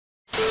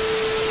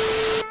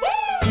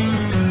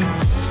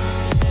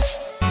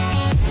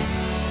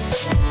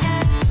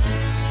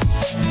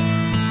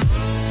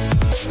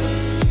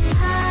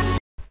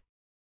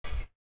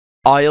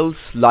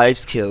IELTS Life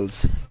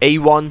Skills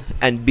A1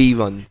 and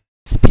B1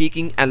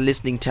 Speaking and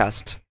Listening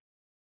Test.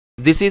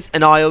 This is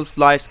an IELTS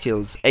Life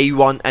Skills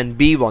A1 and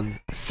B1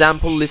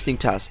 Sample Listening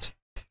Test.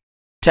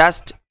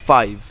 Test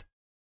 5.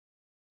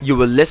 You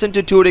will listen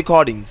to 2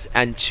 recordings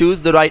and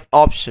choose the right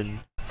option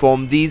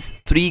from these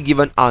 3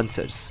 given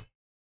answers.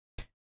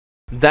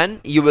 Then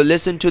you will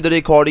listen to the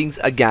recordings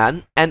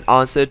again and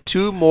answer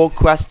 2 more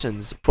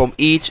questions from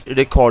each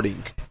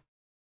recording.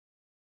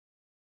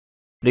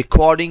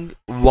 Recording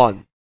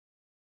 1.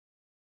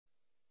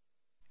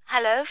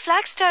 Hello,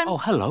 Flagstone. Oh,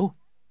 hello.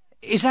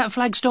 Is that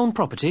Flagstone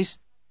Properties?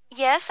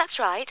 Yes, that's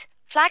right.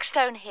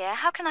 Flagstone here.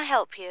 How can I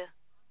help you?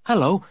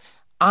 Hello.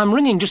 I'm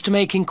ringing just to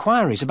make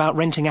inquiries about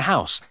renting a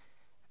house.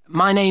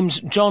 My name's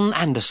John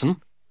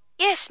Anderson.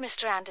 Yes,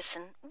 Mr.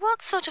 Anderson.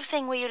 What sort of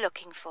thing were you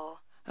looking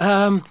for?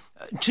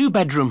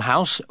 2-bedroom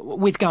house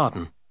with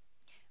garden.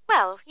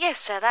 Well,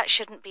 yes, sir, that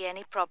shouldn't be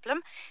any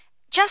problem.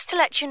 Just to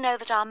let you know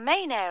that our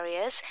main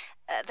areas,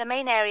 the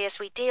main areas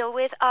we deal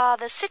with are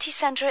the city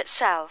centre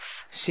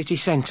itself. City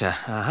centre,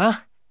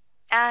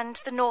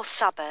 And the north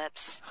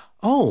suburbs.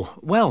 Oh,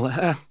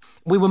 well,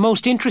 we were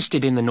most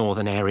interested in the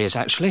northern areas,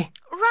 actually.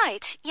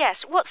 Right,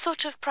 yes. What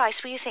sort of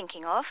price were you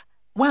thinking of?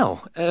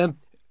 Well,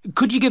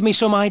 could you give me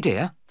some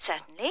idea?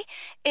 Certainly.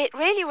 It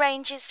really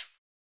ranges...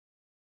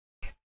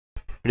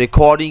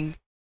 Recording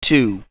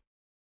 2.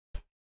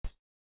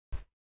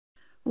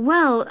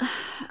 Well,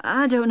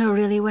 I don't know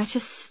really where to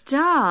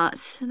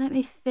start. Let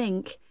me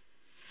think.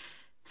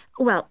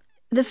 Well,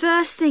 the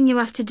first thing you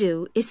have to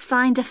do is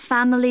find a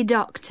family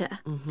doctor.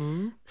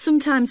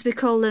 Sometimes we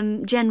call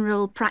them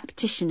general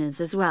practitioners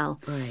as well.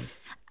 Right.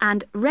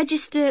 And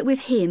register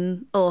with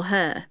him or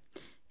her.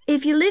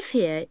 If you live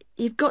here,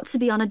 you've got to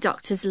be on a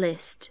doctor's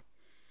list.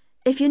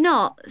 If you're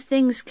not,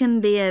 things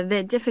can be a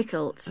bit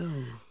difficult.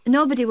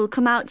 Nobody will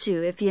come out to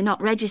you if you're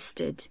not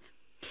registered.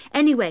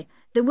 Anyway,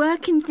 they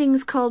work in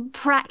things called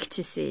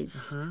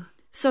practices.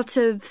 Sort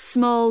of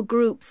small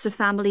groups of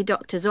family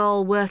doctors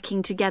all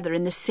working together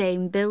in the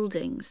same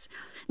buildings.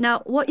 Now,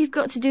 what you've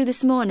got to do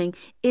this morning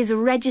is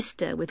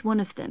register with one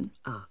of them.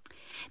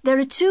 There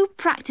are 2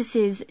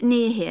 practices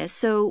near here,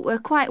 so we're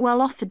quite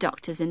well off for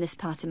doctors in this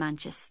part of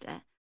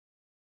Manchester.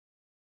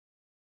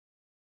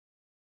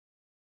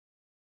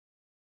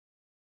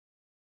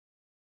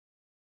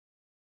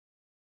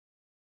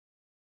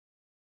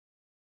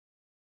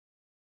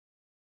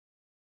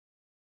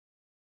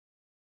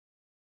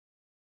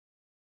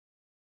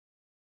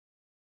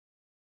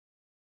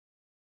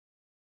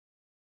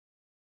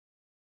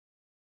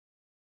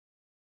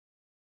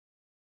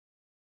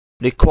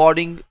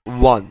 Recording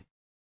 1.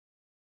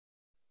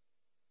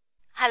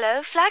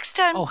 Hello,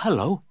 Flagstone. Oh,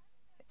 hello.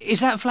 Is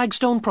that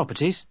Flagstone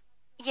Properties?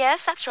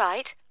 Yes, that's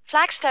right.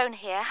 Flagstone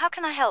here. How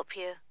can I help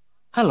you?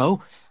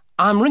 Hello.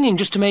 I'm ringing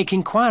just to make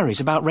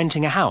inquiries about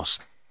renting a house.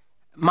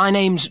 My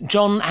name's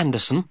John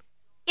Anderson.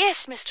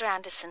 Yes, Mr.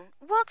 Anderson.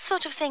 What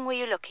sort of thing were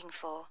you looking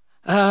for?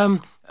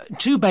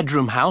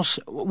 2-bedroom house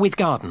with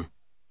garden.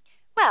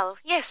 Well,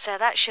 yes, sir,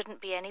 that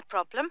shouldn't be any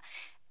problem.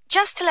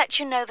 Just to let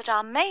you know that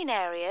our main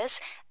areas,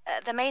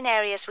 the main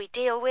areas we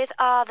deal with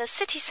are the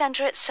city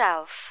centre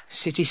itself.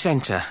 City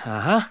centre,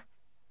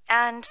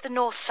 And the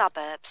north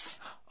suburbs.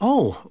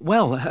 Oh,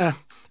 well,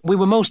 we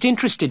were most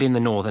interested in the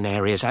northern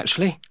areas,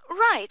 actually.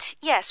 Right,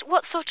 yes.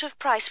 What sort of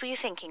price were you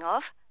thinking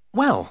of?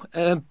 Well,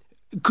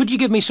 could you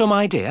give me some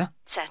idea?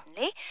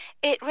 Certainly.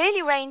 It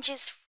really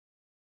ranges...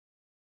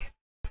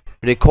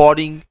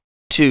 Recording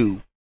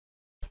 2.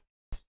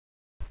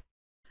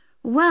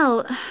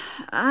 Well,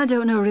 I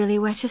don't know really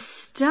where to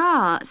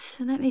start.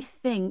 Let me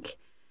think.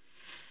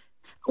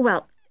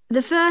 Well,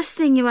 the first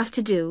thing you have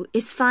to do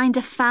is find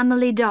a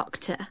family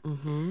doctor.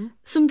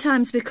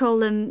 Sometimes we call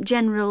them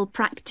general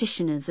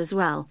practitioners as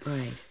well.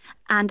 Right.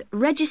 And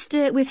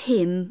register with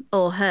him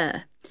or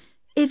her.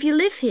 If you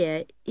live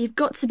here, you've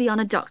got to be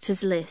on a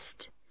doctor's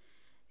list.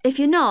 If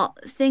you're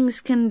not, things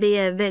can be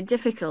a bit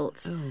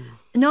difficult.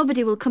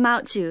 Nobody will come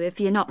out to you if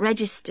you're not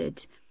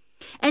registered.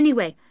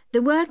 Anyway, they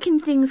work in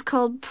things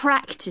called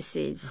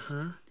practices.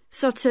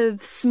 Sort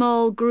of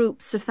small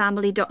groups of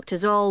family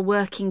doctors all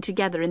working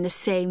together in the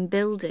same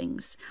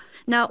buildings.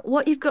 Now,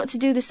 what you've got to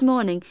do this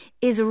morning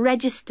is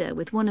register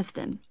with one of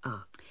them.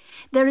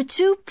 There are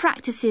 2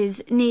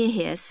 practices near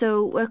here,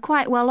 so we're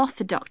quite well off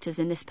for doctors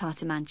in this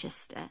part of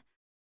Manchester.